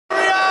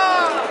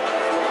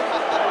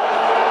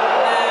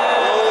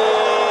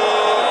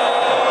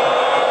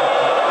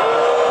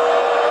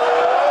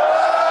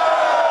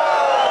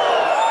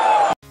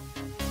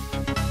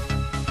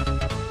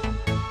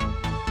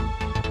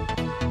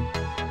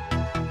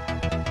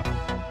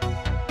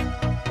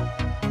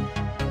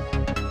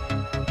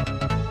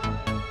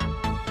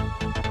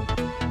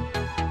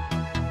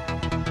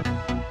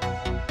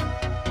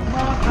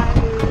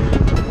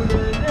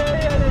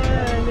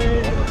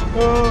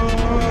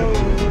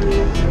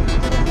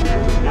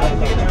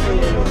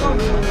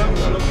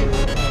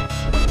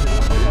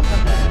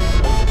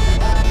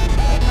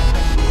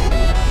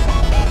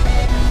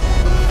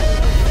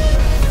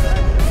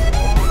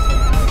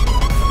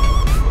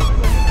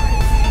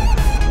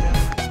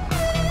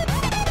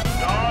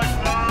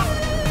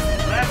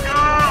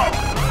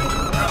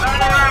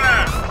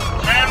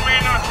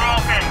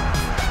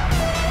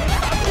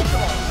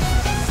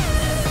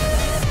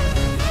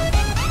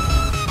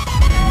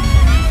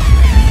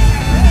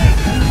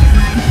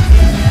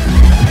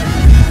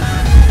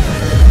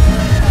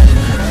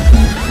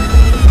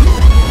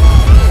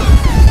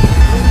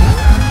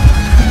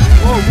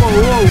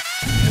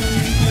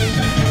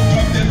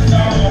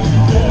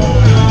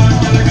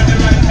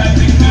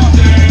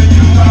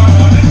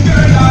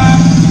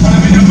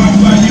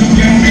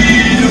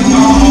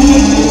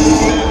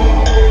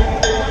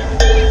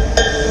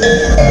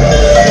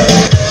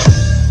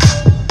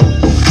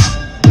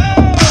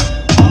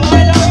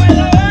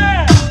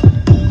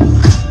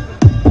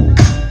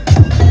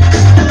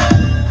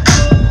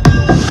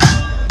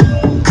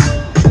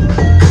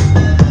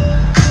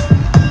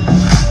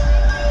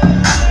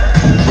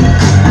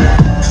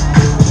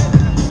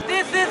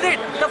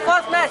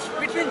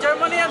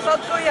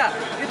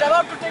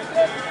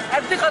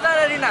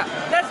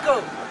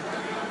go.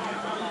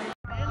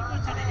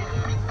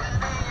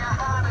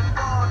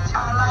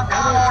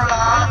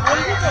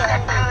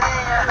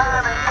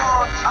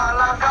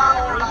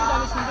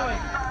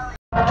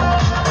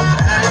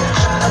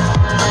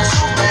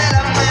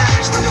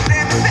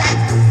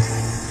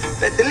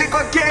 Vedeli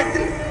qua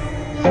chiedi,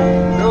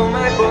 non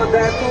mai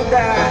potuto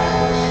dare,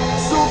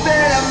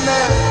 supera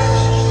me.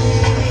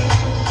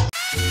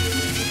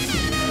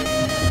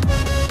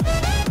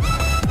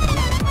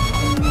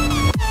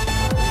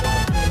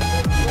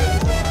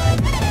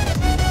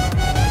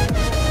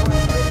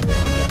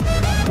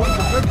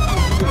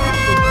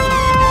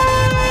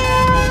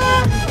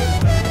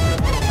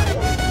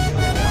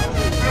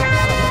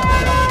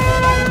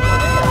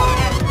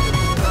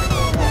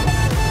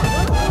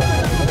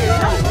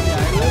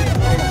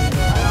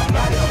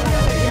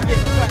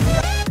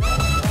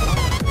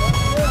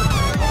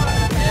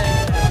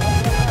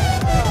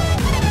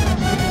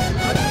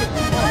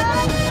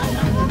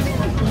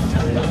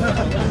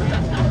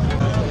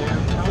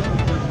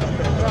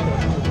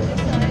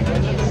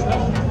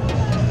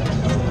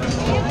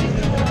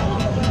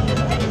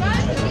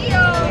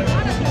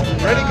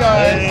 Ready,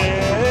 guys?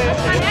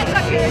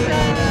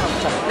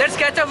 Let's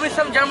catch up with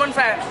some German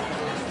fans.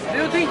 Do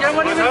you think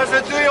Germany will... Was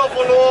hast du hier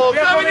verloren?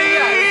 Yeah.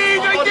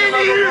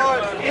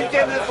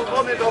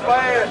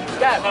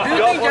 Do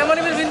you think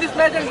Germany will win this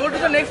match and go to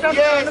the next round?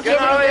 Yes,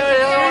 genau,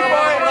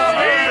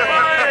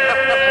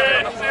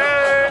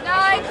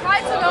 Nein,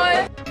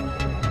 3:0.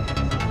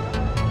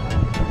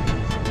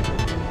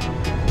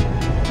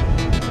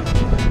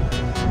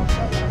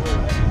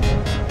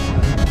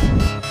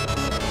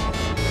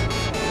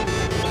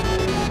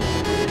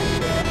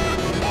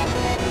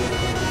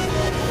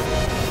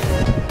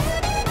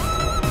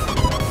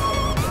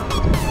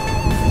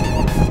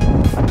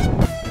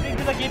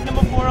 Gate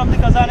number 4 of the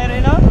Kazan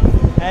Arena,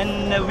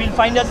 and we'll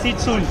find a seat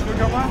soon.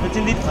 It's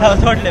in the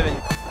third level.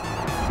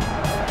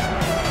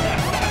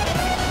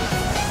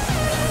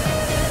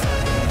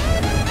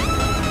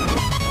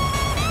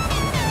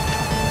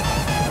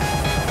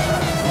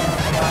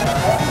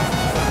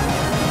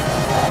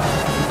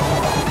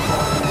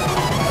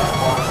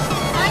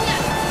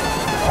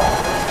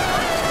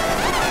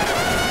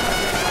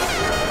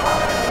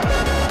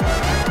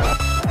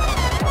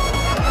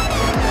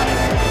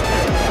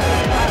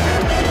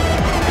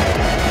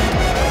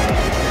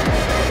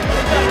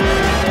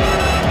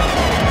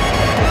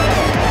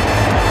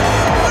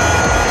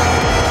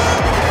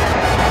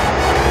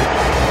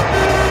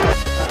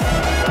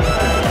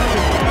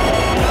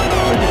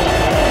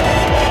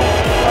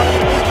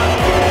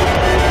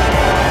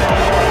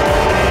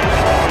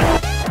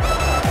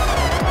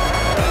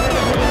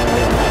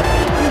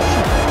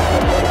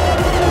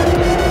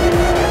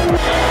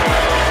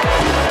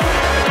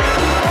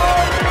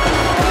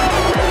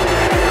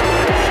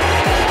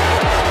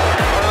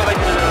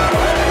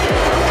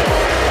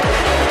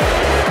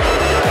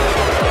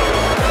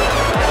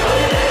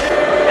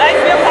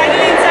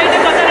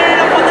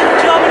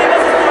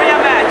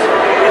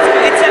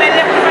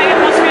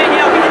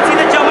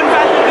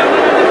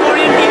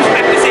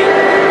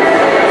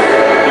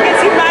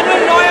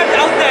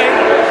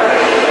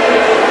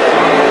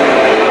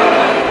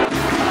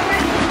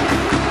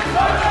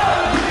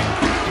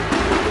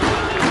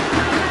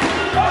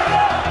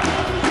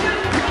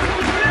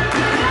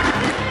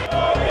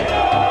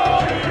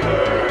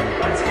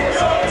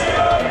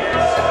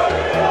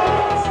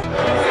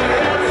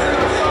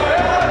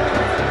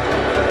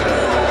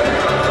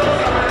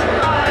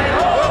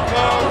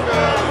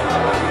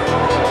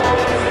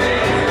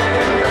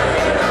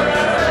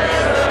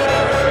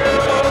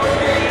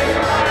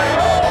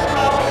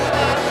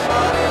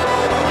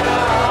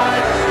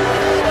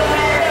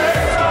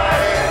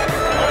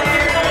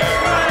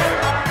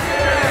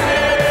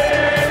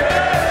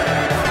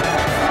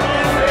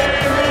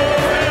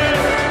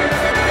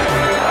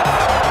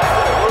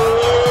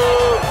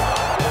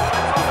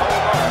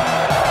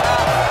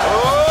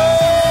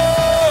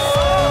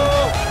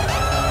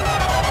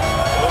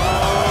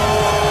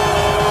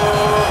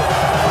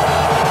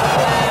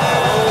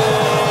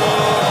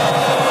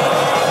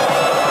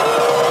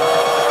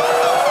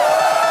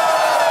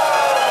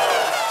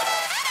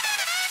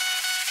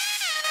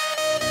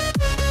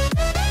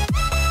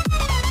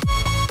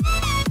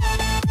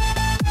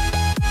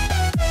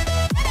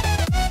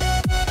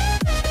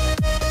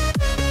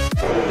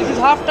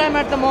 Half-time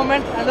at the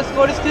moment, and the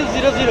score is still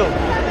 0-0,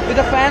 with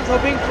the fans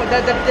hoping for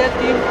that their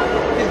team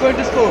is going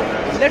to score.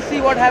 Let's see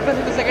what happens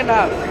in the second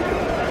half.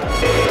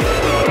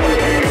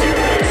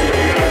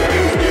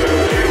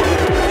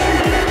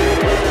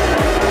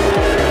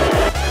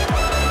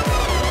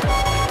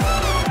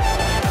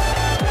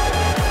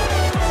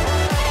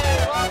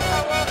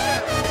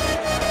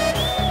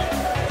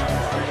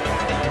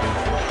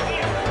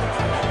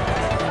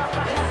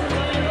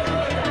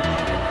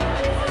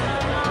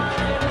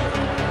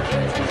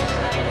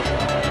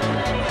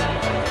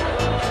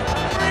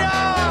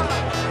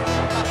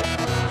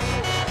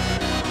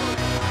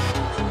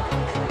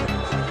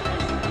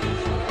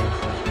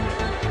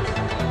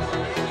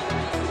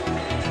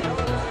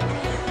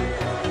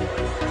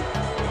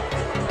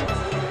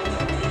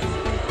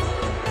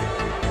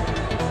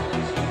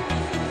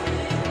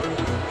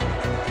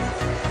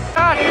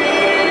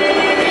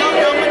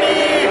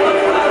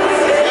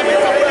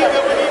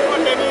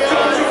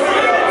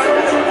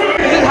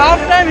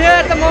 I'm here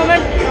at the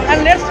moment,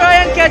 and let's try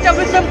and catch up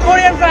with some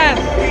Korean fans.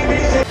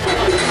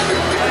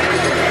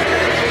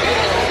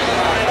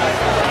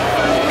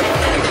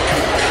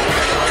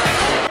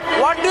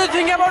 What do you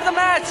think about the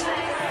match?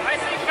 I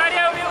think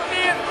Korea will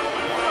win.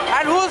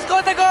 And who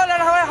scored the goal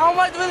and how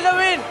much will they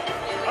win? 1-0,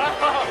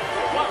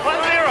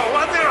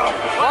 1-0.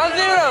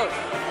 1-0.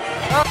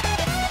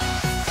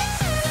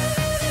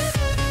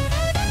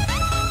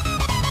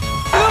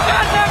 Look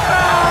at the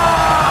crowd!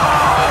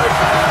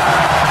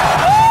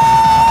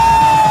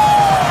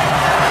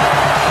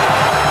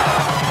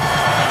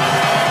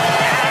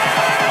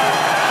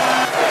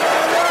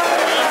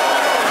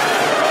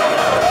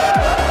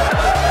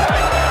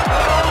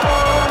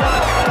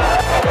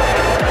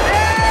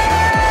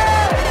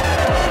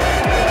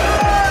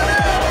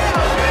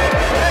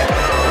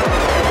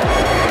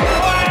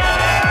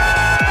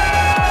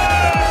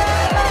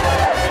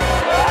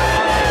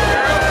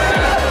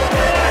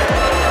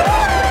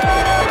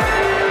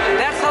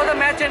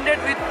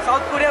 Ended with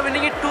South Korea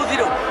winning it 2-0.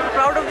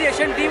 Proud of the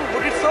Asian team who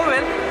did so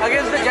well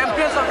against the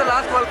champions of the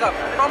last World Cup.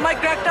 From my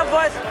cracked up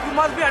voice, you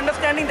must be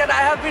understanding that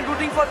I have been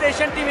rooting for the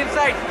Asian team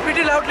inside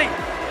pretty loudly.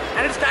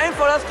 And it's time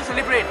for us to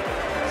celebrate.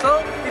 So,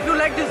 if you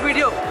like this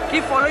video,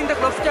 keep following the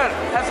Globester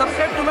and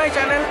subscribe to my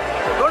channel.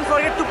 Don't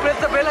forget to press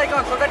the bell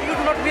icon so that you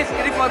do not miss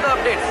any further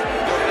updates.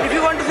 If you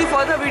want to see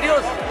further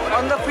videos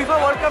on the FIFA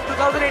World Cup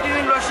 2018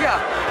 in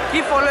Russia,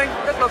 keep following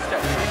the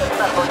Globester.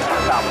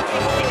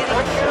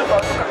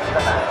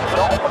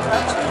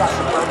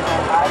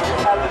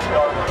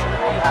 너무